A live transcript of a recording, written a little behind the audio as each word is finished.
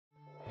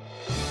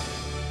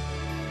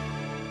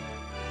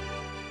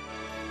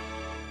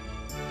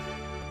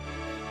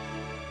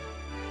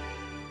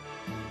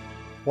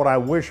What I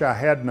wish I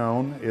had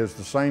known is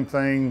the same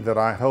thing that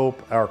I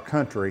hope our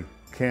country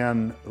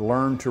can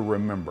learn to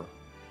remember.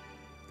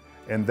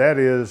 And that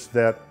is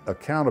that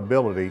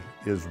accountability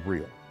is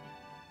real.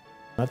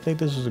 I think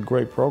this is a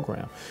great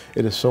program.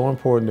 It is so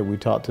important that we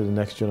talk to the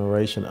next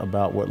generation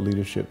about what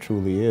leadership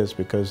truly is,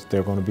 because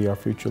they're going to be our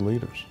future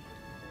leaders.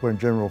 When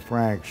General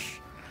Franks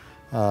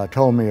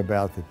told me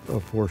about the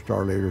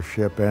four-star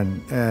leadership,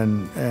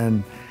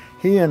 and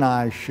he and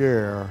I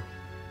share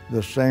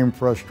the same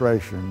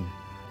frustration.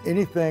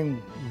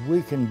 Anything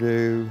we can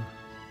do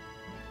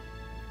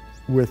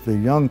with the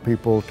young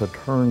people to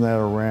turn that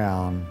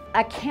around.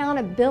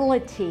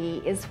 Accountability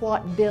is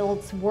what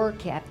builds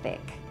work ethic,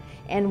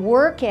 and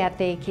work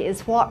ethic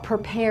is what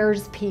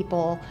prepares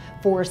people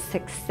for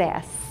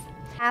success.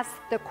 Ask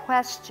the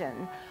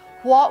question,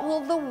 what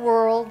will the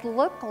world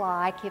look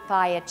like if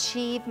I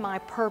achieve my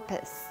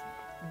purpose?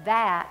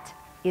 That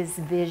is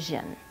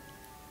vision.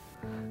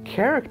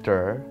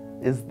 Character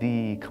is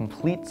the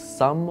complete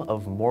sum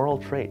of moral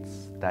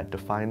traits that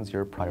defines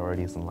your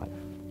priorities in life.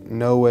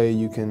 No way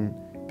you can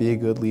be a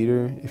good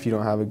leader if you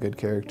don't have a good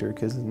character,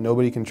 because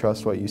nobody can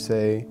trust what you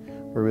say,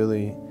 or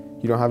really,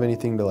 you don't have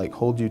anything to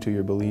hold you to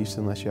your beliefs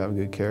unless you have a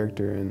good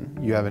character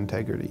and you have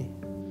integrity.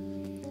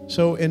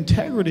 So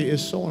integrity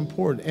is so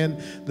important.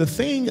 And the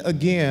thing,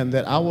 again,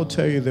 that I will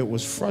tell you that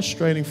was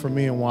frustrating for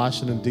me in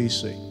Washington,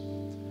 D.C.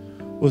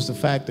 was the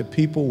fact that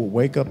people would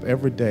wake up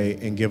every day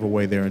and give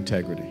away their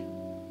integrity.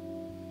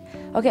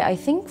 Okay, I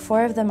think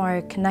four of them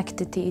are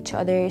connected to each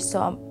other.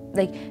 So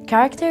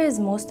character is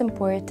most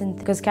important,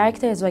 because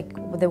character is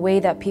the way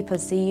that people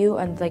see you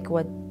and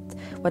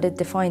what it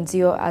defines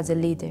you as a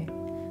leader.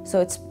 So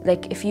it's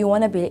if you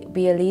want to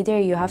be a leader,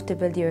 you have to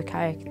build your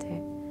character.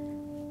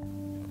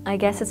 I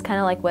guess it's kind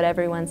of like what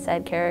everyone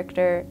said.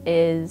 Character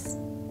is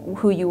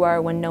who you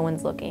are when no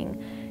one's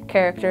looking.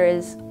 Character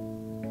is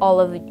all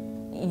of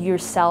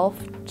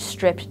yourself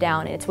stripped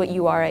down. It's what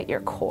you are at your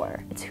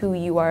core. It's who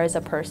you are as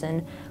a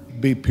person.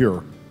 Be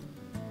pure.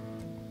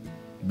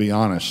 Be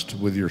honest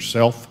with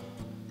yourself.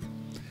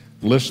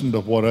 Listen to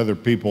what other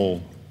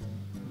people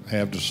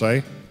have to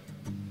say.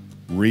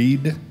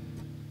 Read,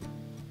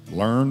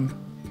 learn,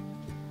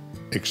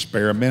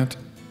 experiment,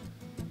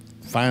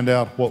 find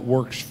out what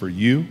works for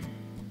you,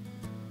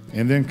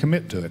 and then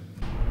commit to it.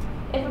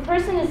 If a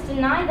person is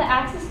denied the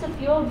access to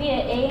fuel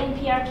via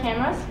ANPR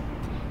cameras,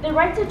 the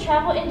right to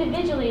travel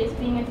individually is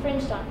being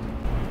infringed on.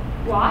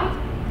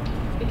 Why?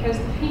 Because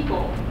the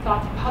people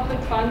thought the public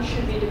funds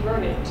should be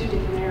diverted to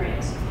different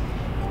areas.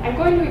 I'm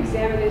going to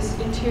examine this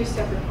in two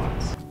separate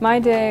points. My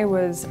day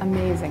was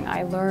amazing.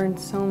 I learned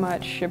so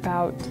much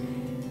about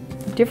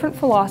different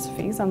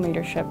philosophies on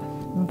leadership,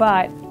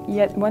 but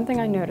yet one thing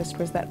I noticed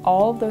was that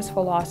all of those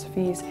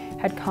philosophies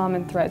had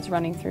common threads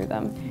running through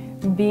them.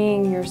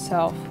 Being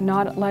yourself,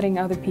 not letting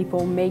other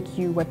people make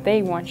you what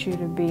they want you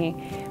to be,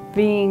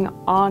 being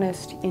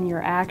honest in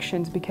your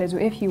actions, because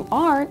if you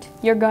aren't,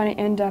 you're going to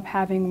end up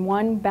having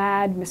one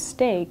bad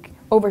mistake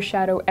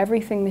overshadow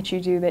everything that you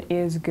do that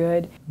is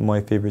good. My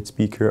favorite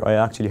speaker, I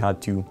actually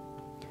had two.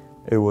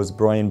 It was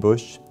Brian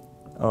Bush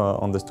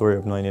on the story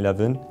of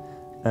 9/11,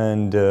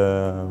 and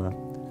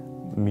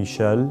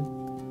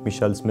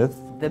Michelle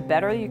Smith. The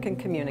better you can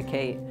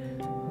communicate,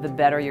 the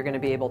better you're going to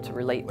be able to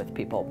relate with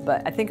people.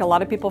 But I think a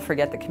lot of people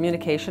forget that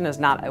communication is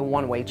not a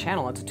one-way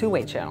channel, it's a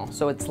two-way channel.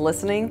 So it's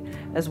listening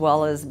as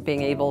well as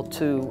being able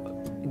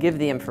to give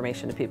the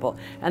information to people.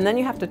 And then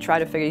you have to try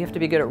to figure, you have to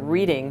be good at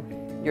reading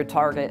your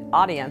target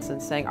audience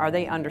and saying, are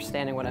they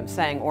understanding what I'm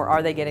saying, or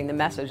are they getting the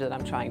message that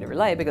I'm trying to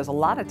relay? Because a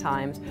lot of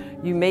times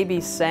you may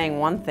be saying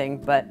one thing,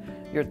 but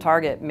your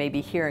target may be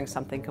hearing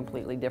something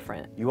completely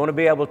different. You want to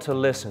be able to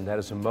listen. That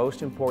is the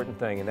most important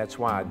thing, and that's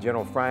why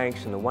General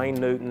Franks and the Wayne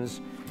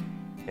Newtons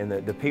and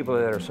the people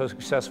that are so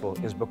successful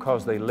is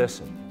because they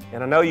listen.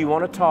 And I know you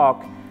want to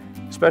talk,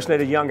 especially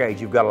at a young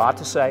age. You've got a lot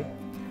to say,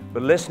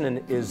 but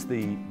listening is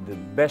the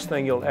best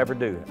thing you'll ever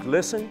do.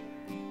 Listen,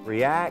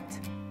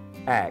 react,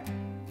 act.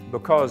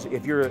 Because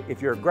if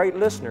you're a great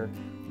listener,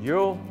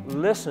 you'll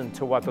listen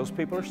to what those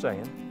people are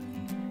saying.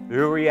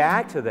 You'll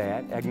react to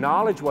that,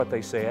 acknowledge what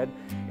they said,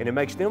 and it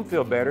makes them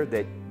feel better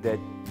that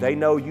they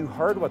know you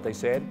heard what they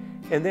said,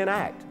 and then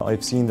act.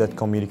 I've seen that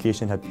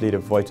communication had played a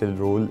vital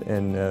role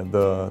in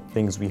the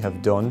things we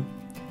have done.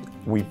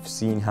 We've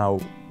seen how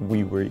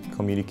we were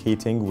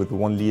communicating with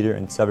one leader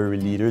and several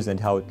leaders and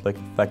how it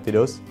affected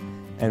us.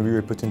 And we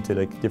were put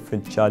into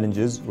different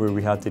challenges where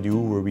we had to do,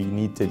 where we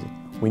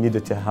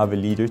needed to have a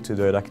leader to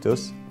direct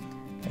us.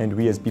 And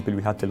we as people,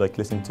 we had to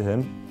listen to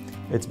him.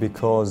 It's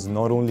because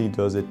not only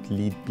does it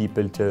lead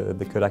people to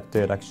the correct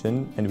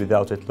direction, and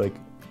without it,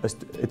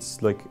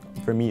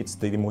 for me, it's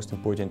the most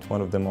important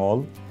one of them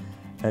all.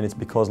 And it's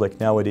because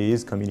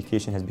nowadays,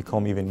 communication has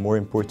become even more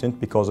important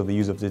because of the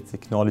use of the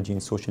technology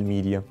and social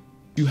media.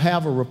 You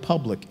have a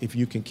republic if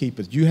you can keep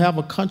it. You have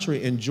a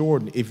country in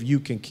Jordan if you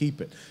can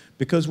keep it.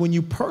 Because when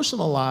you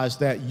personalize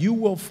that, you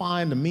will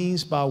find the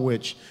means by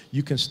which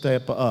you can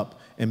step up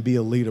and be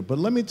a leader. But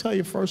let me tell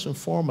you first and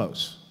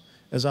foremost,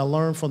 as I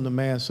learned from the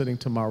man sitting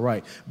to my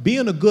right,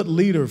 being a good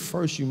leader,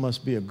 first you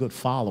must be a good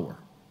follower.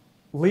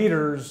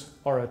 leaders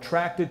are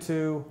attracted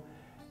to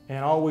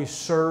and always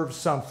serve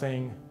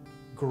something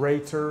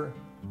greater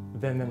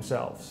than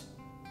themselves.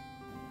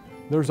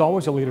 There's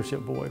always a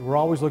leadership void. We're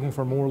always looking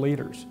for more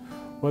leaders,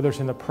 whether it's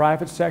in the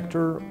private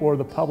sector or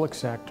the public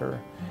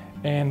sector.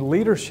 And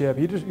leadership,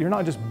 you're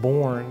not just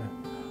born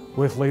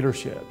with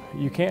leadership.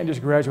 You can't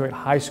just graduate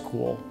high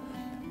school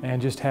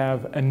and just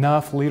have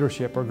enough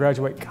leadership, or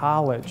graduate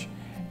college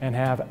and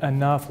have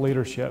enough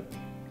leadership.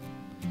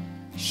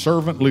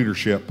 Servant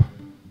leadership.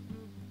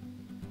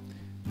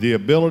 The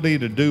ability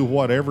to do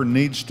whatever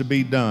needs to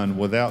be done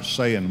without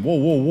saying, whoa,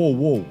 whoa, whoa,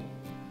 whoa.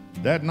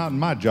 That's not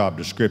my job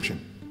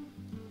description.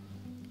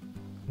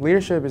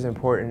 Leadership is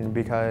important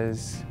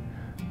because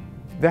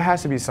there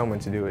has to be someone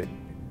to do it.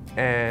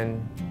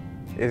 And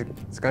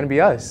it's going to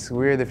be us.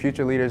 We're the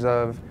future leaders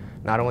of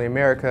not only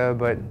America,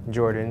 but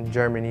Jordan,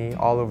 Germany,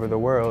 all over the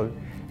world.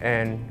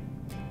 And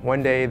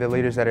one day, the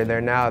leaders that are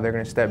there now, they're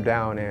going to step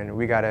down, and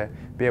we got to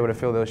be able to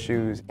fill those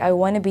shoes. I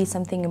want to be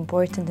something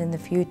important in the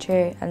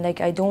future, and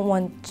I don't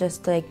want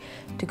just to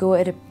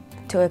go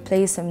to a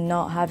place of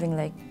not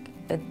having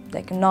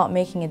not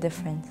making a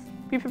difference.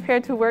 Be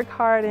prepared to work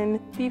hard and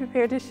be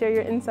prepared to share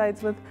your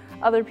insights with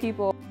other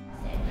people.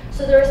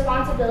 So the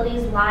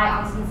responsibilities lie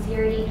on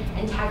sincerity,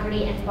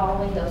 integrity, and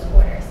following those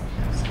orders.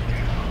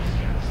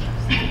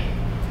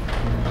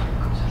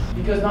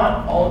 Because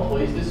not all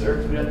employees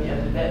deserve food at the end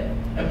of the day.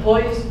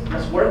 Employees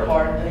must work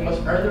hard and they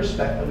must earn the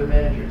respect of their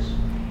managers.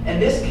 In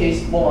this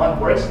case, Milan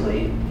works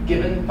late,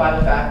 given by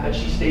the fact that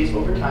she stays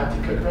overtime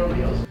to cook her own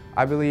meals.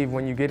 I believe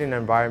when you get in an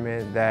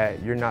environment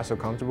that you're not so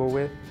comfortable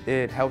with,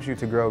 it helps you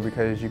to grow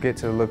because you get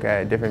to look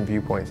at different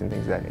viewpoints and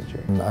things of that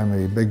nature. I'm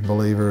a big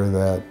believer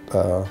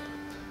that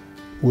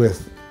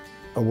with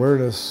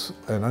awareness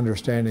and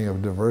understanding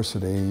of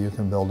diversity, you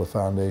can build a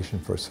foundation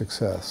for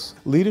success.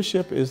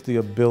 Leadership is the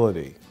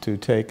ability to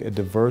take a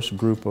diverse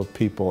group of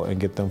people and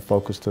get them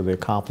focused to the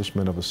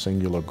accomplishment of a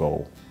singular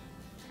goal.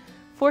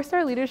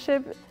 4-star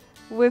leadership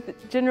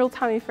with General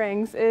Tommy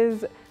Franks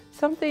is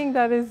something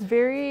that is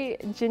very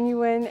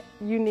genuine,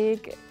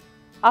 unique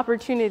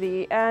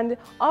opportunity. And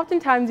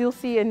oftentimes you'll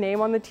see a name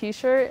on the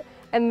t-shirt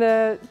and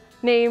the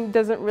name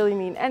doesn't really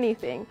mean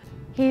anything.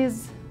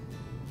 He's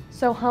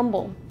so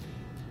humble.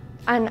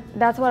 And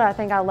that's what I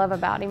think I love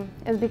about him,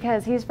 is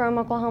because he's from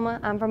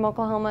Oklahoma, I'm from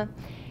Oklahoma.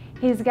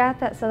 He's got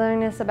that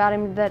southernness about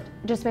him that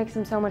just makes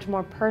him so much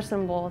more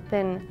personable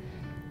than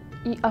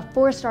a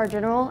 4-star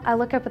general. I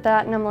look up at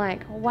that and I'm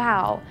like,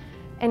 wow.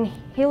 And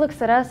he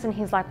looks at us and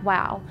he's like,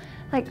 wow.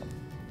 Like,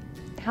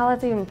 how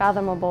that's even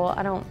fathomable,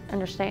 I don't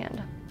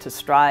understand. To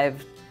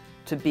strive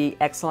to be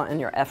excellent in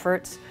your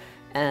efforts,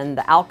 and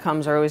the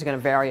outcomes are always going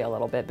to vary a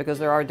little bit because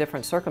there are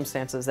different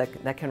circumstances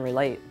that can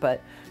relate.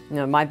 But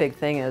my big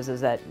thing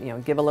is that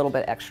give a little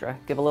bit extra,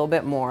 give a little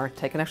bit more,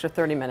 take an extra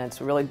 30 minutes,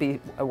 really be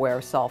aware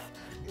of self.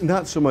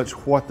 Not so much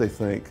what they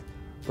think,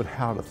 but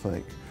how to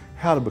think,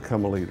 how to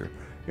become a leader.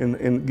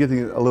 And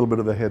getting a little bit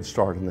of a head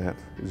start in that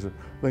is, I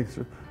think, it's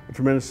a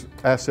tremendous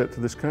asset to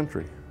this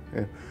country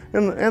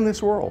and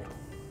this world.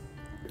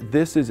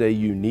 This is a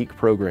unique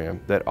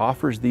program that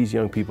offers these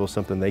young people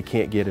something they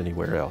can't get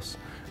anywhere else.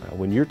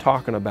 When you're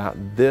talking about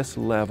this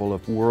level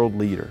of world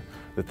leader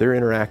that they're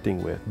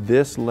interacting with,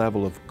 this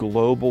level of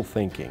global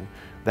thinking,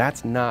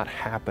 that's not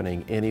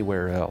happening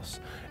anywhere else.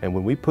 And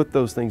when we put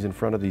those things in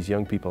front of these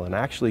young people and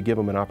actually give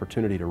them an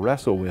opportunity to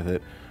wrestle with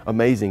it,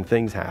 amazing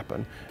things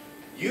happen.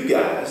 You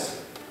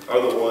guys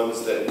are the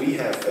ones that we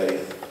have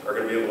faith are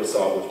going to be able to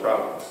solve those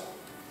problems.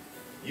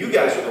 You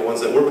guys are the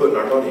ones that we're putting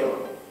our money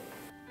on.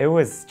 It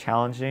was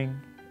challenging,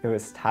 it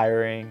was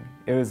tiring,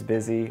 it was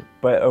busy,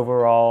 but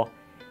overall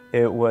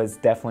it was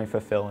definitely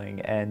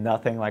fulfilling and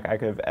nothing like I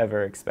could have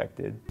ever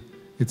expected.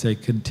 It's a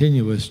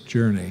continuous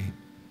journey.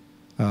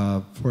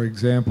 For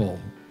example,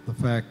 the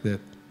fact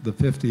that the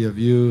 50 of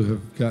you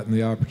have gotten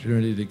the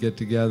opportunity to get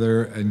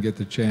together and get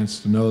the chance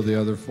to know the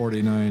other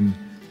 49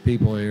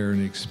 people here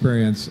and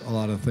experience a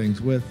lot of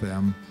things with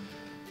them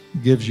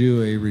gives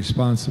you a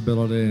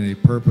responsibility and a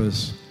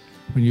purpose.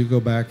 When you go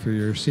back for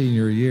your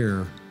senior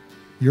year,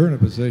 you're in a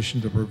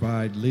position to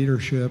provide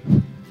leadership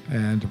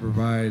and to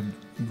provide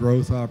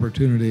growth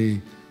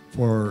opportunity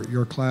for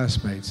your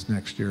classmates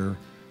next year.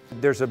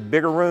 There's a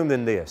bigger room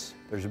than this.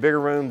 There's a bigger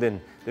room than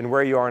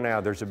where you are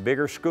now. There's a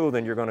bigger school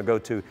than you're going to go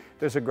to.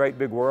 There's a great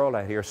big world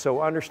out here,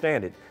 so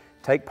understand it.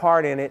 Take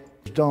part in it.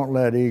 Don't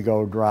let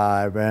ego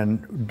drive,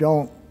 and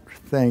don't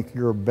think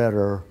you're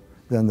better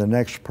than the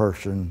next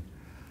person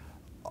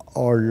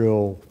or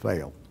you'll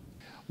fail.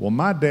 Well,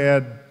 my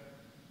dad,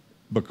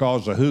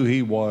 because of who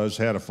he was,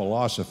 had a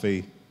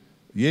philosophy,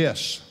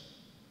 yes,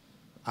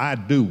 I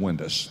do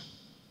Windows.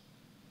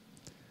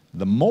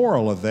 The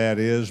moral of that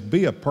is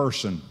be a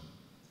person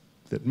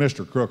that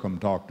Mr. Crookham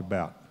talked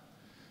about.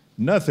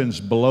 Nothing's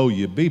below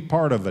you. Be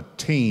part of a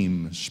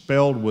team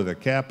spelled with a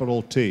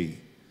capital T.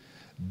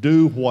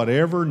 Do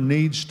whatever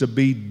needs to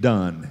be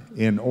done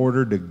in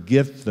order to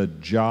get the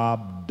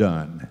job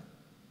done.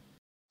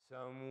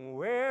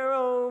 Somewhere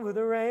over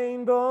the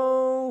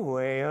rainbow,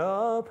 way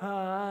up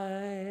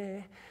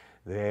high,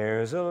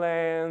 there's a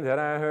land that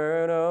I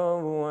heard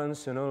of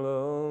once in a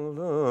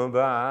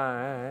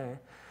lullaby.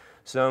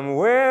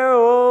 Somewhere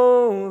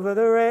over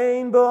the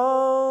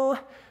rainbow,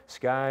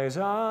 skies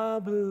are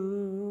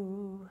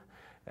blue,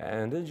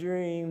 and a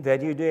dream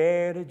that you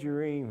dare to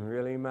dream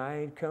really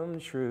might come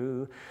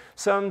true.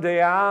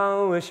 Someday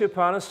I'll wish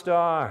upon a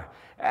star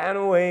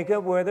and wake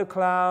up where the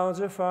clouds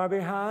are far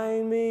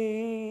behind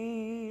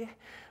me,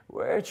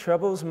 where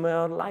troubles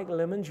melt like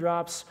lemon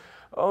drops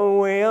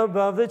away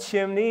above the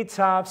chimney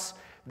tops.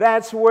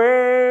 That's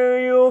where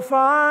you'll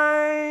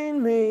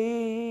find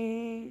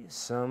me,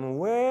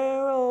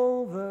 somewhere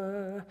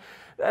over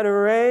that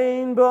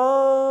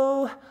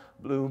rainbow.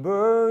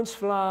 Bluebirds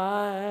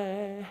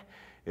fly.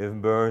 If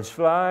birds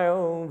fly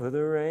over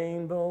the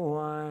rainbow,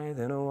 why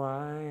then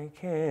why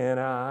can't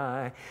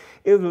I?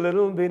 If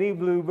little bitty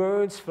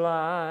bluebirds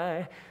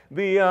fly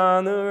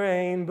beyond the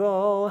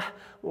rainbow,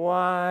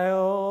 why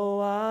oh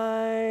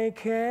why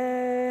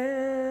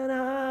can't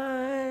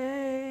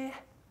I?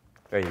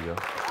 There you go.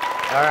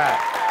 All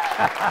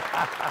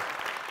right.